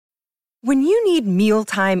When you need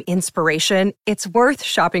mealtime inspiration, it's worth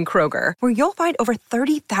shopping Kroger, where you'll find over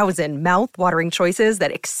 30,000 mouth-watering choices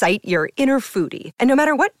that excite your inner foodie. And no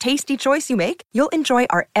matter what tasty choice you make, you'll enjoy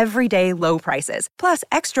our everyday low prices, plus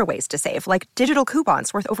extra ways to save, like digital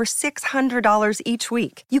coupons worth over $600 each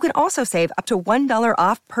week. You can also save up to $1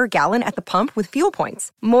 off per gallon at the pump with fuel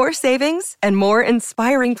points. More savings and more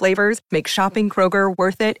inspiring flavors make shopping Kroger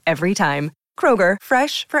worth it every time. Kroger,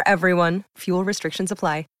 fresh for everyone. Fuel restrictions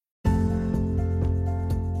apply.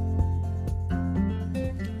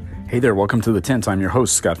 Hey there, welcome to The Tint. I'm your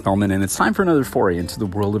host, Scott Fellman, and it's time for another foray into the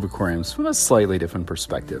world of aquariums from a slightly different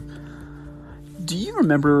perspective. Do you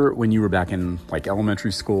remember when you were back in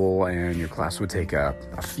elementary school and your class would take a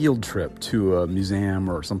field trip to a museum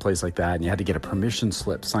or someplace like that, and you had to get a permission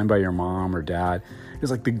slip signed by your mom or dad? It was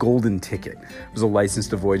like the golden ticket. It was a license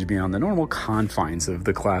to voyage beyond the normal confines of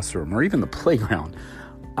the classroom or even the playground.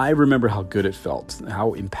 I remember how good it felt,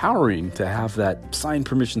 how empowering to have that signed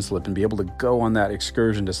permission slip and be able to go on that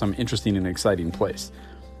excursion to some interesting and exciting place.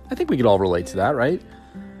 I think we could all relate to that, right?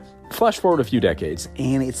 Flash forward a few decades,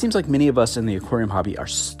 and it seems like many of us in the aquarium hobby are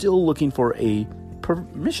still looking for a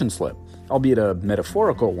permission slip, albeit a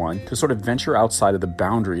metaphorical one, to sort of venture outside of the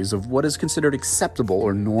boundaries of what is considered acceptable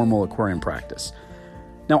or normal aquarium practice.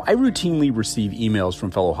 Now, I routinely receive emails from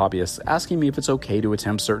fellow hobbyists asking me if it's okay to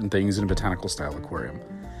attempt certain things in a botanical-style aquarium.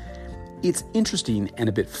 It's interesting and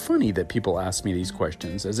a bit funny that people ask me these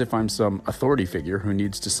questions as if I'm some authority figure who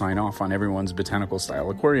needs to sign off on everyone's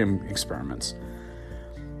botanical-style aquarium experiments.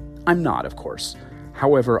 I'm not, of course.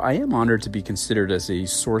 However, I am honored to be considered as a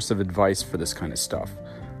source of advice for this kind of stuff.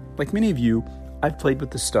 Like many of you, I've played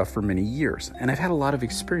with this stuff for many years, and I've had a lot of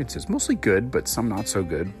experiences, mostly good, but some not so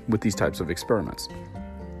good, with these types of experiments.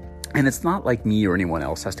 And it's not like me or anyone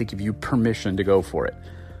else has to give you permission to go for it.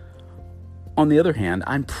 On the other hand,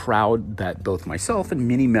 I'm proud that both myself and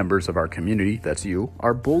many members of our community, that's you,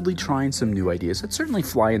 are boldly trying some new ideas that certainly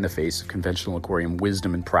fly in the face of conventional aquarium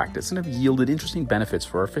wisdom and practice and have yielded interesting benefits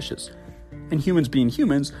for our fishes. And humans being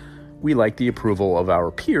humans, we like the approval of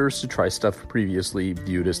our peers to try stuff previously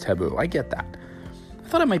viewed as taboo. I get that. I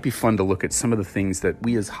thought it might be fun to look at some of the things that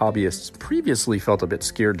we as hobbyists previously felt a bit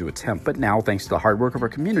scared to attempt, but now, thanks to the hard work of our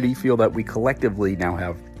community, feel that we collectively now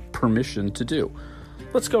have permission to do.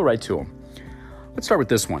 Let's go right to them. Let's start with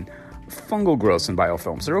this one. Fungal growths and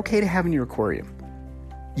biofilms. They're okay to have in your aquarium.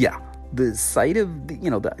 Yeah, the sight of,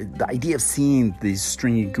 the idea of seeing these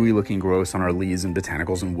stringy, gooey-looking growths on our leaves and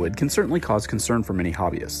botanicals and wood can certainly cause concern for many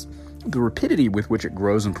hobbyists. The rapidity with which it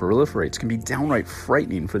grows and proliferates can be downright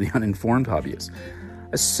frightening for the uninformed hobbyist.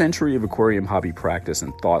 A century of aquarium hobby practice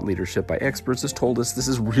and thought leadership by experts has told us this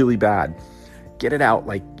is really bad. Get it out,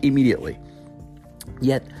 immediately.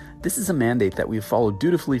 Yet, this is a mandate that we've followed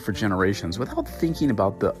dutifully for generations without thinking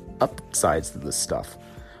about the upsides to this stuff.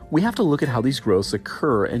 We have to look at how these growths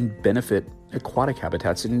occur and benefit aquatic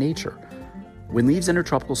habitats in nature. When leaves enter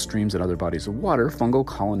tropical streams and other bodies of water, fungal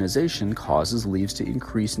colonization causes leaves to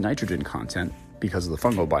increase nitrogen content because of the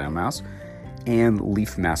fungal biomass, and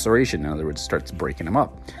leaf maceration, in other words, starts breaking them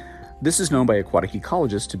up. This is known by aquatic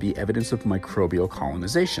ecologists to be evidence of microbial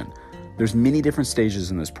colonization. There's many different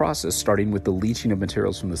stages in this process, starting with the leaching of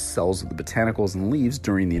materials from the cells of the botanicals and leaves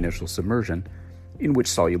during the initial submersion, in which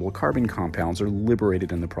soluble carbon compounds are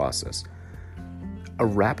liberated in the process. A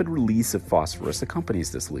rapid release of phosphorus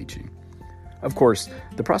accompanies this leaching. Of course,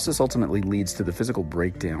 the process ultimately leads to the physical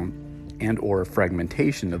breakdown and or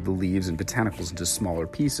fragmentation of the leaves and botanicals into smaller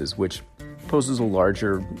pieces, which possess a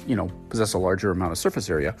larger amount of surface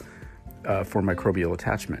area for microbial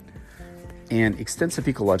attachment. And extensive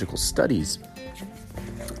ecological studies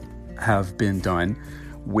have been done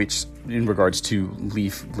which in regards to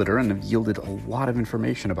leaf litter and have yielded a lot of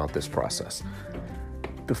information about this process.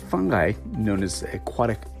 The fungi known as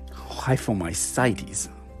aquatic Hyphomycetes,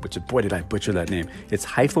 which, boy, did I butcher that name. It's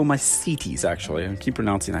Hyphomycetes, actually. I keep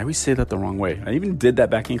pronouncing it. I always say that the wrong way. I even did that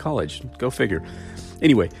back in college. Go figure.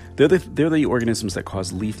 Anyway, they're the organisms that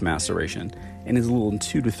cause leaf maceration, and as little in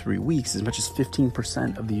 2 to 3 weeks, as much as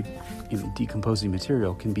 15% of the decomposing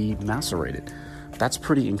material can be macerated. That's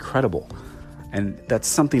pretty incredible, and that's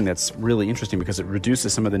something that's really interesting because it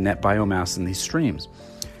reduces some of the net biomass in these streams.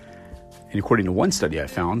 And according to one study I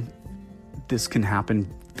found, this can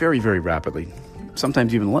happen very, very rapidly,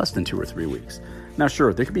 sometimes even less than 2 or 3 weeks. Now,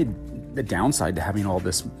 sure, there could be a downside to having all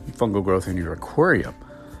this fungal growth in your aquarium,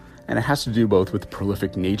 and it has to do both with the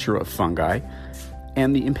prolific nature of fungi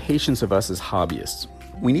and the impatience of us as hobbyists.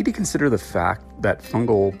 We need to consider the fact that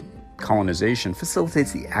fungal colonization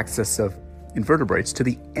facilitates the access of invertebrates to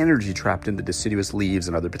the energy trapped in the deciduous leaves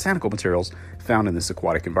and other botanical materials found in this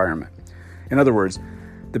aquatic environment. In other words,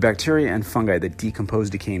 The bacteria and fungi that decompose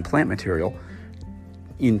decaying plant material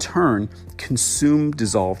in turn consume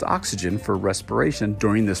dissolved oxygen for respiration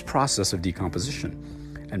during this process of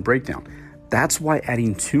decomposition and breakdown. That's why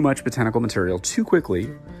adding too much botanical material too quickly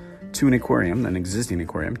to an existing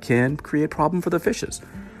aquarium, can create a problem for the fishes.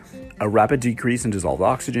 A rapid decrease in dissolved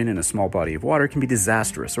oxygen in a small body of water can be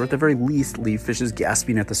disastrous, or at the very least, leave fishes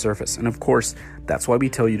gasping at the surface. And of course, that's why we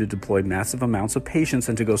tell you to deploy massive amounts of patience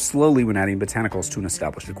and to go slowly when adding botanicals to an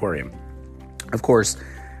established aquarium. Of course,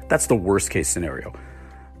 that's the worst case scenario,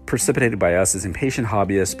 precipitated by us as impatient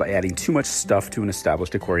hobbyists by adding too much stuff to an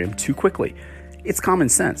established aquarium too quickly. It's common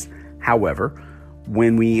sense. However,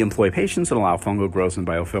 when we employ patience and allow fungal growth and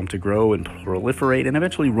biofilm to grow and proliferate and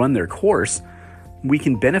eventually run their course, we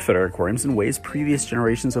can benefit our aquariums in ways previous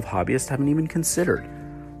generations of hobbyists haven't even considered.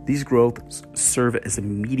 These growths serve as a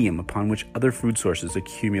medium upon which other food sources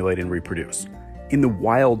accumulate and reproduce. In the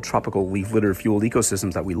wild tropical leaf litter fueled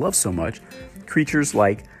ecosystems that we love so much, creatures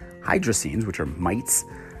like hydrocines, which are mites,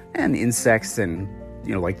 and insects and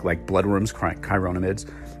like bloodworms, chironomids,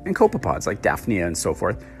 and copepods like Daphnia and so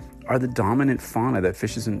forth, are the dominant fauna that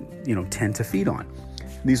fishes tend to feed on.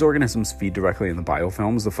 These organisms feed directly on the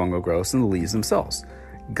biofilms, the fungal growths, and the leaves themselves.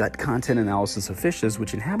 Gut content analysis of fishes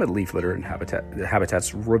which inhabit leaf litter and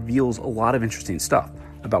habitats reveals a lot of interesting stuff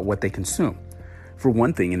about what they consume. For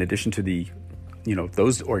one thing, in addition to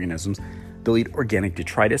those organisms, they'll eat organic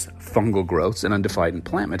detritus, fungal growths, and undefined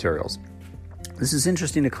plant materials. This is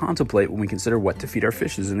interesting to contemplate when we consider what to feed our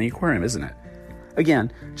fishes in the aquarium, isn't it?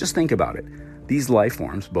 Again, just think about it. These life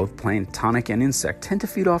forms, both planktonic and insect, tend to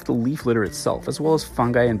feed off the leaf litter itself, as well as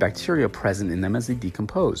fungi and bacteria present in them as they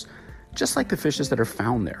decompose, just like the fishes that are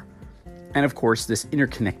found there. And of course, this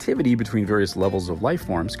interconnectivity between various levels of life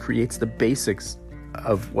forms creates the basics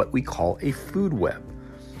of what we call a food web.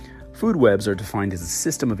 Food webs are defined as a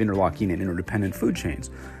system of interlocking and interdependent food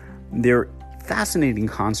chains. They're fascinating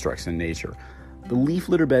constructs in nature. The leaf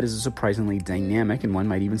litter bed is a surprisingly dynamic, and one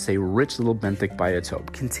might even say rich little benthic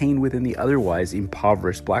biotope contained within the otherwise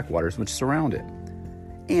impoverished black waters which surround it.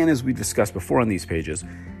 And as we discussed before on these pages,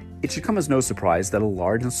 it should come as no surprise that a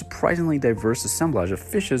large and surprisingly diverse assemblage of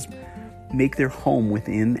fishes make their home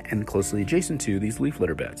within and closely adjacent to these leaf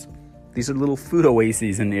litter beds. These are little food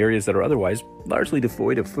oases in areas that are otherwise largely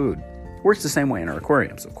devoid of food. Works the same way in our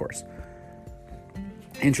aquariums, of course.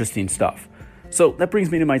 Interesting stuff. So that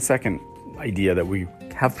brings me to my second idea that we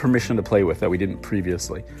have permission to play with that we didn't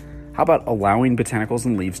previously. How about allowing botanicals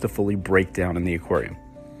and leaves to fully break down in the aquarium?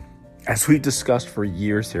 As we've discussed for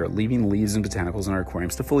years here, leaving leaves and botanicals in our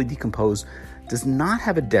aquariums to fully decompose does not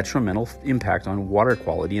have a detrimental impact on water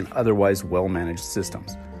quality in otherwise well-managed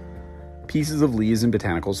systems. Pieces of leaves and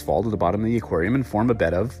botanicals fall to the bottom of the aquarium and form a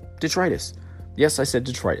bed of detritus. Yes, I said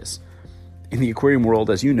detritus. In the aquarium world,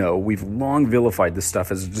 as you know, we've long vilified this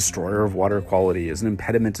stuff as a destroyer of water quality, as an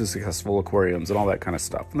impediment to successful aquariums, and all that kind of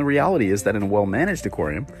stuff. And the reality is that in a well-managed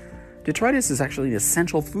aquarium, detritus is actually an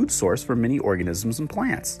essential food source for many organisms and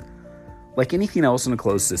plants. Like anything else in a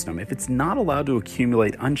closed system, if it's not allowed to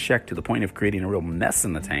accumulate unchecked to the point of creating a real mess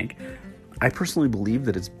in the tank, I personally believe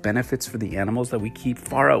that its benefits for the animals that we keep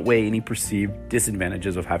far outweigh any perceived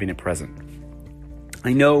disadvantages of having it present.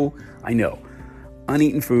 I know.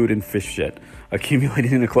 Uneaten food and fish shit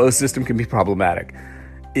accumulated in a closed system can be problematic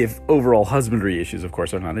if overall husbandry issues, of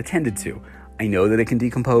course, are not attended to. I know that it can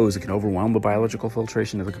decompose, it can overwhelm the biological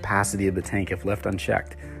filtration of the capacity of the tank if left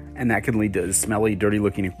unchecked, and that can lead to smelly,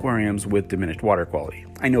 dirty-looking aquariums with diminished water quality.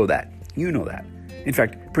 I know that. You know that. In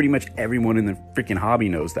fact, pretty much everyone in the freaking hobby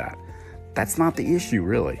knows that. That's not the issue,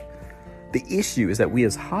 really. The issue is that we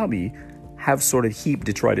as hobby have sort of heaped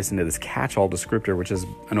detritus into this catch-all descriptor, which has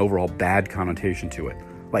an overall bad connotation to it.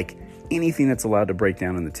 Like, anything that's allowed to break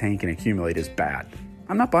down in the tank and accumulate is bad.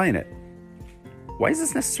 I'm not buying it. Why is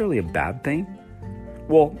this necessarily a bad thing?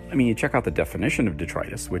 Well, you check out the definition of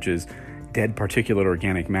detritus, which is dead particulate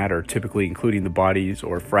organic matter, typically including the bodies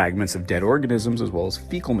or fragments of dead organisms as well as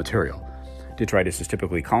fecal material. Detritus is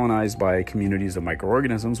typically colonized by communities of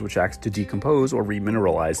microorganisms which acts to decompose or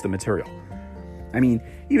remineralize the material.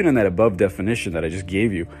 Even in that above definition that I just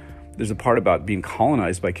gave you, there's a part about being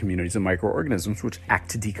colonized by communities of microorganisms which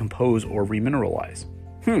act to decompose or remineralize.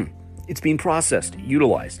 It's being processed,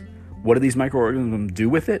 utilized. What do these microorganisms do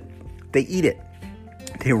with it? They eat it.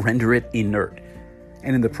 They render it inert.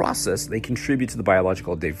 And in the process, they contribute to the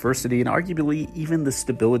biological diversity and arguably even the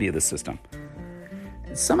stability of the system.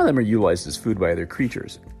 Some of them are utilized as food by other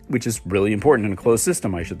creatures, which is really important in a closed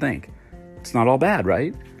system, I should think. It's not all bad,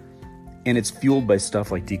 right? And it's fueled by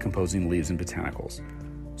stuff like decomposing leaves and botanicals.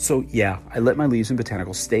 So yeah, I let my leaves and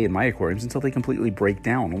botanicals stay in my aquariums until they completely break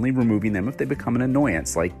down, only removing them if they become an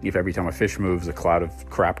annoyance, like if every time a fish moves, a cloud of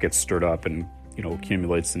crap gets stirred up and,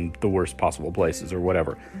 accumulates in the worst possible places or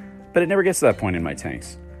whatever. But it never gets to that point in my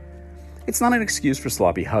tanks. It's not an excuse for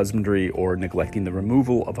sloppy husbandry or neglecting the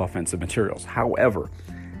removal of offensive materials. However,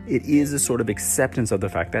 it is a sort of acceptance of the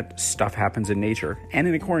fact that stuff happens in nature and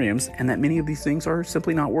in aquariums, and that many of these things are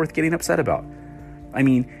simply not worth getting upset about. I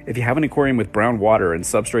mean, if you have an aquarium with brown water and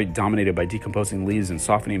substrate dominated by decomposing leaves and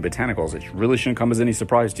softening botanicals, it really shouldn't come as any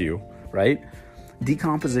surprise to you, right?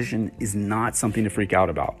 Decomposition is not something to freak out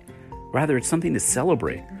about. Rather, it's something to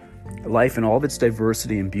celebrate. Life in all of its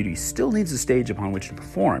diversity and beauty still needs a stage upon which to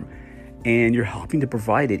perform, and you're helping to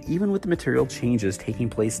provide it even with the material changes taking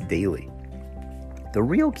place daily. The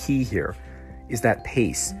real key here is that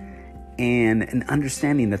pace and an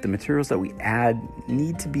understanding that the materials that we add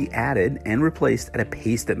need to be added and replaced at a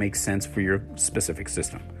pace that makes sense for your specific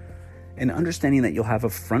system. And understanding that you'll have a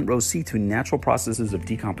front row seat to natural processes of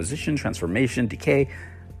decomposition, transformation, decay,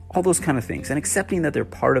 all those kind of things, and accepting that they're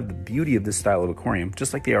part of the beauty of this style of aquarium,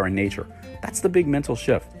 just like they are in nature. That's the big mental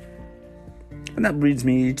shift. And that brings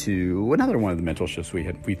me to another one of the mental shifts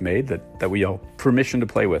we've made that we all permission to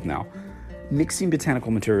play with now. Mixing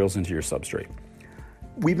botanical materials into your substrate.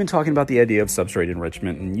 We've been talking about the idea of substrate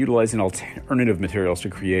enrichment and utilizing alternative materials to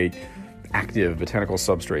create active botanical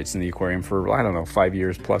substrates in the aquarium for, 5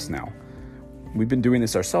 years plus now. We've been doing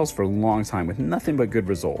this ourselves for a long time with nothing but good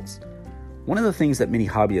results. One of the things that many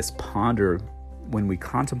hobbyists ponder when we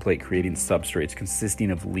contemplate creating substrates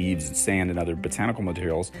consisting of leaves, sand, and other botanical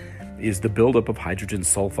materials is the buildup of hydrogen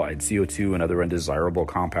sulfide, CO2, and other undesirable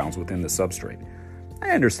compounds within the substrate. I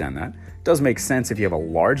understand that. It does make sense if you have a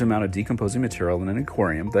large amount of decomposing material in an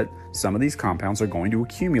aquarium that some of these compounds are going to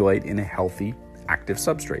accumulate in a healthy, active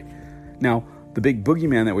substrate. Now, the big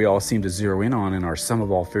boogeyman that we all seem to zero in on in our sum of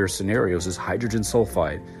all fair scenarios is hydrogen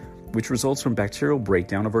sulfide, which results from bacterial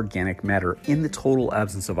breakdown of organic matter in the total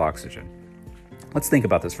absence of oxygen. Let's think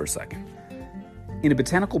about this for a second. In a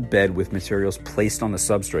botanical bed with materials placed on the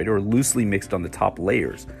substrate or loosely mixed on the top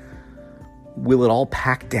layers, will it all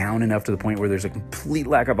pack down enough to the point where there's a complete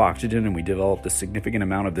lack of oxygen and we develop a significant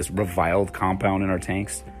amount of this reviled compound in our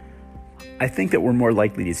tanks? I think that we're more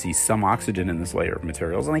likely to see some oxygen in this layer of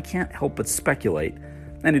materials, and I can't help but speculate,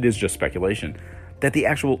 and it is just speculation, that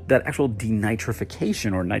actual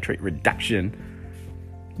denitrification or nitrate reduction,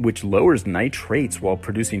 which lowers nitrates while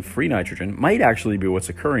producing free nitrogen, might actually be what's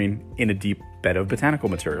occurring in a deep bed of botanical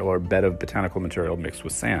material or bed of botanical material mixed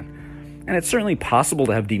with sand. And it's certainly possible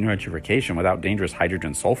to have denitrification without dangerous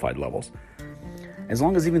hydrogen sulfide levels. As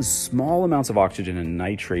long as even small amounts of oxygen and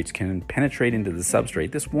nitrates can penetrate into the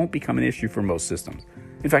substrate, this won't become an issue for most systems.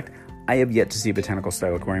 In fact, I have yet to see a botanical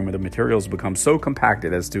style aquarium where the materials become so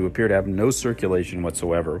compacted as to appear to have no circulation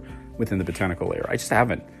whatsoever within the botanical layer. I just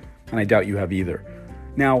haven't, and I doubt you have either.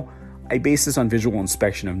 Now, I base this on visual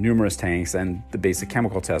inspection of numerous tanks and the basic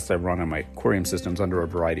chemical tests I've run on my aquarium systems under a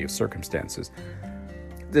variety of circumstances.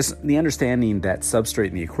 The understanding that substrate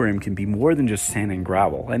in the aquarium can be more than just sand and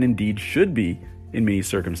gravel, and indeed should be in many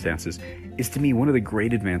circumstances, is to me one of the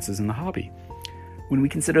great advances in the hobby. When we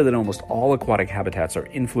consider that almost all aquatic habitats are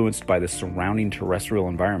influenced by the surrounding terrestrial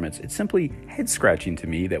environments, it's simply head-scratching to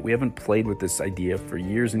me that we haven't played with this idea for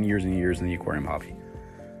years and years and years in the aquarium hobby.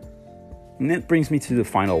 And that brings me to the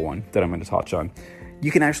final one that I'm going to touch on.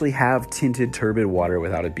 You can actually have tinted, turbid water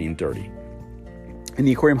without it being dirty. In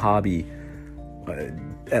the aquarium hobby,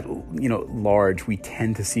 at large, we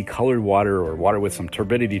tend to see colored water or water with some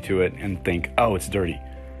turbidity to it and think, oh, it's dirty.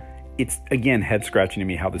 It's, again, head-scratching to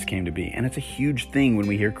me how this came to be, and it's a huge thing when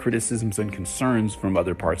we hear criticisms and concerns from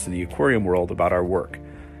other parts of the aquarium world about our work.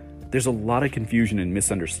 There's a lot of confusion and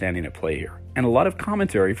misunderstanding at play here, and a lot of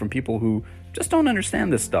commentary from people who just don't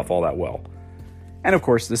understand this stuff all that well. And of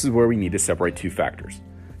course, this is where we need to separate two factors.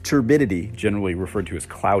 Turbidity, generally referred to as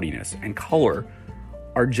cloudiness, and color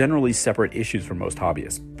are generally separate issues for most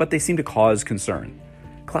hobbyists, but they seem to cause concern.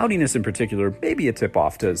 Cloudiness in particular may be a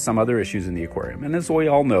tip-off to some other issues in the aquarium, and as we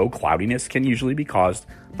all know, cloudiness can usually be caused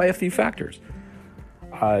by a few factors.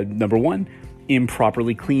 Number one,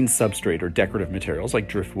 improperly cleaned substrate or decorative materials like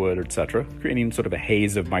driftwood, etc., creating sort of a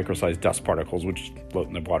haze of micro-sized dust particles which float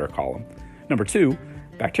in the water column. Number two,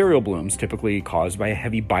 bacterial blooms, typically caused by a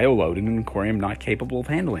heavy bioload in an aquarium not capable of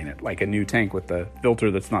handling it, like a new tank with the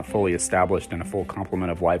filter that's not fully established and a full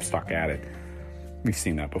complement of livestock added. We've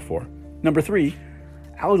seen that before. Number three,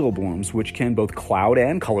 algal blooms, which can both cloud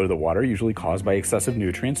and color the water, usually caused by excessive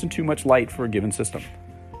nutrients and too much light for a given system.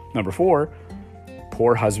 Number four,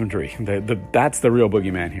 poor husbandry. That's the real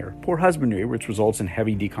boogeyman here. Poor husbandry, which results in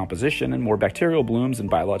heavy decomposition and more bacterial blooms and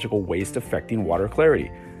biological waste affecting water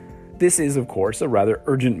clarity. This is, of course, a rather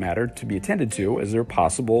urgent matter to be attended to, as there are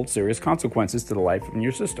possible serious consequences to the life in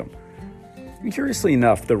your system. And curiously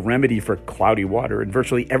enough, the remedy for cloudy water in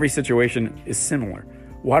virtually every situation is similar.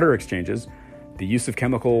 Water exchanges, the use of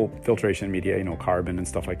chemical filtration media, carbon and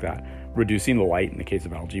stuff like that, reducing the light in the case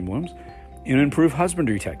of algae blooms, and improved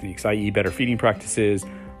husbandry techniques, i.e. better feeding practices,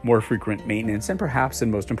 more frequent maintenance, and perhaps,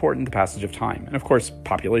 and most important, the passage of time. And of course,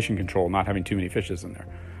 population control, not having too many fishes in there.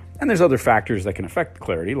 And there's other factors that can affect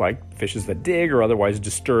clarity, like fishes that dig or otherwise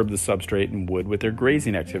disturb the substrate and wood with their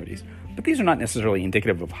grazing activities. But these are not necessarily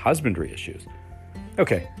indicative of husbandry issues.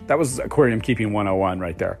 Okay, that was aquarium keeping 101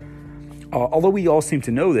 right there. Although we all seem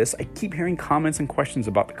to know this, I keep hearing comments and questions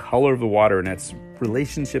about the color of the water and its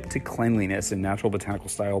relationship to cleanliness in natural botanical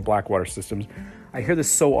style blackwater systems. I hear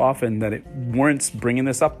this so often that it warrants bringing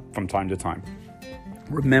this up from time to time.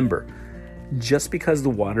 Remember, just because the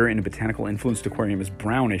water in a botanical influenced aquarium is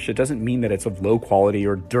brownish, it doesn't mean that it's of low quality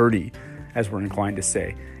or dirty, as we're inclined to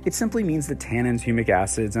say. It simply means that tannins, humic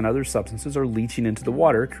acids, and other substances are leaching into the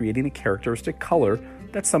water, creating a characteristic color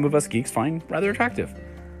that some of us geeks find rather attractive.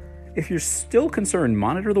 If you're still concerned,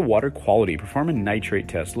 monitor the water quality, perform a nitrate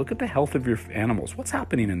test, look at the health of your animals. What's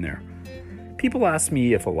happening in there? People ask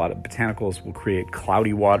me if a lot of botanicals will create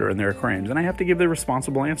cloudy water in their aquariums, and I have to give the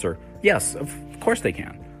responsible answer. Yes, of course they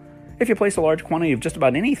can. If you place a large quantity of just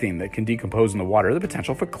about anything that can decompose in the water, the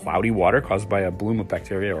potential for cloudy water caused by a bloom of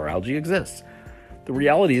bacteria or algae exists. The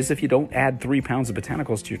reality is, if you don't add 3 pounds of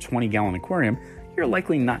botanicals to your 20-gallon aquarium, you're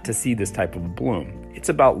likely not to see this type of a bloom. It's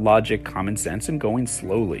about logic, common sense, and going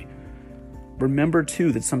slowly. Remember,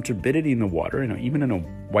 too, that some turbidity in the water, even in a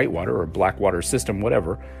whitewater or blackwater system,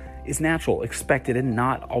 whatever, is natural, expected, and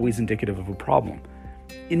not always indicative of a problem.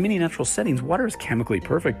 In many natural settings, water is chemically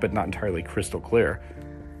perfect, but not entirely crystal clear.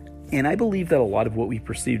 And I believe that a lot of what we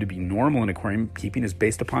perceive to be normal in aquarium keeping is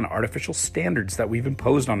based upon artificial standards that we've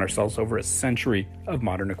imposed on ourselves over a century of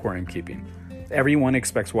modern aquarium keeping. Everyone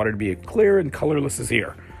expects water to be clear and colorless as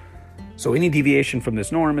here. So any deviation from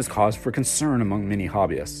this norm is cause for concern among many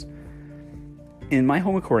hobbyists. In my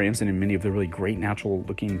home aquariums and in many of the really great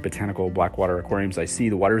natural-looking botanical blackwater aquariums I see,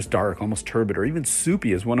 the water is dark, almost turbid, or even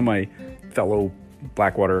soupy, as one of my fellow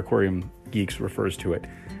blackwater aquarium geeks refers to it.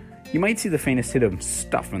 You might see the faintest hint of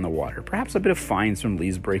stuff in the water, perhaps a bit of fines from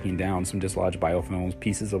leaves breaking down, some dislodged biofilms,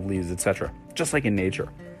 pieces of leaves, etc., just like in nature.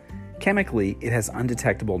 Chemically, it has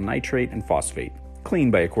undetectable nitrate and phosphate, clean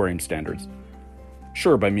by aquarium standards.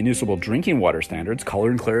 Sure, by municipal drinking water standards, color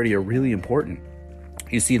and clarity are really important.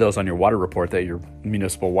 You see those on your water report that your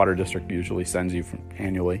municipal water district usually sends you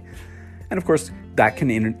annually. And of course, that can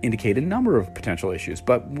indicate a number of potential issues,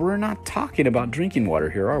 but we're not talking about drinking water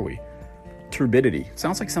here, are we? Turbidity.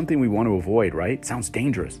 Sounds like something we want to avoid, right? Sounds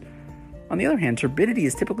dangerous. On the other hand, turbidity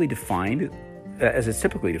is typically defined,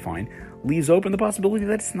 leaves open the possibility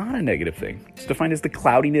that it's not a negative thing. It's defined as the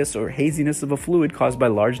cloudiness or haziness of a fluid caused by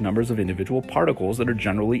large numbers of individual particles that are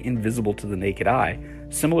generally invisible to the naked eye,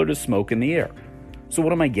 similar to smoke in the air. So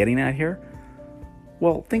what am I getting at here?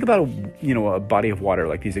 Well, think about a body of water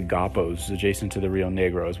like these agapos adjacent to the Rio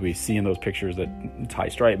Negro, as we see in those pictures that Ty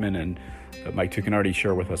Streitman and Mike Tucanardi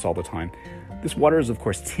share with us all the time. This water is, of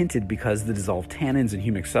course, tinted because the dissolved tannins and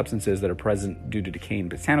humic substances that are present due to decaying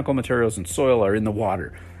botanical materials and soil are in the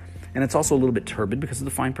water. And it's also a little bit turbid because of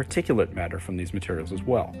the fine particulate matter from these materials as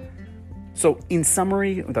well. So, in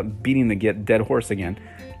summary, without beating the dead horse again,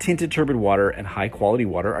 tinted turbid water and high-quality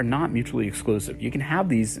water are not mutually exclusive. You can have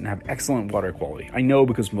these and have excellent water quality. I know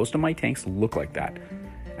because most of my tanks look like that.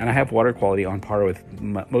 And I have water quality on par with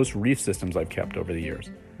most reef systems I've kept over the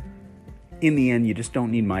years. In the end, you just don't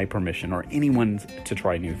need my permission or anyone's to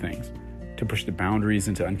try new things, to push the boundaries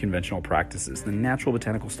into unconventional practices. The natural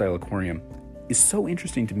botanical style aquarium is so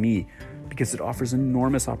interesting to me because it offers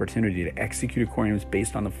enormous opportunity to execute aquariums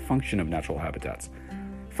based on the function of natural habitats.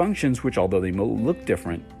 Functions which, although they may look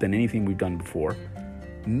different than anything we've done before,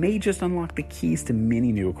 may just unlock the keys to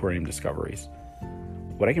many new aquarium discoveries.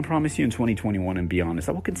 What I can promise you in 2021 and beyond is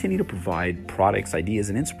that we'll continue to provide products, ideas,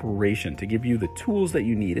 and inspiration to give you the tools that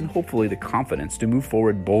you need and hopefully the confidence to move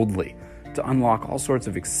forward boldly to unlock all sorts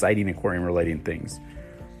of exciting aquarium-related things.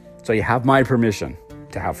 So you have my permission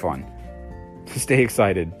to have fun. Stay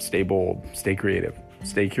excited, stay bold, stay creative,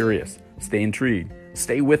 stay curious, stay intrigued,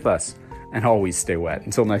 stay with us, and always stay wet.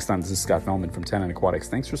 Until next time, this is Scott Fellman from Tenon Aquatics.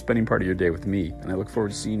 Thanks for spending part of your day with me, and I look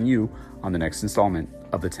forward to seeing you on the next installment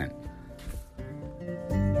of The Tent.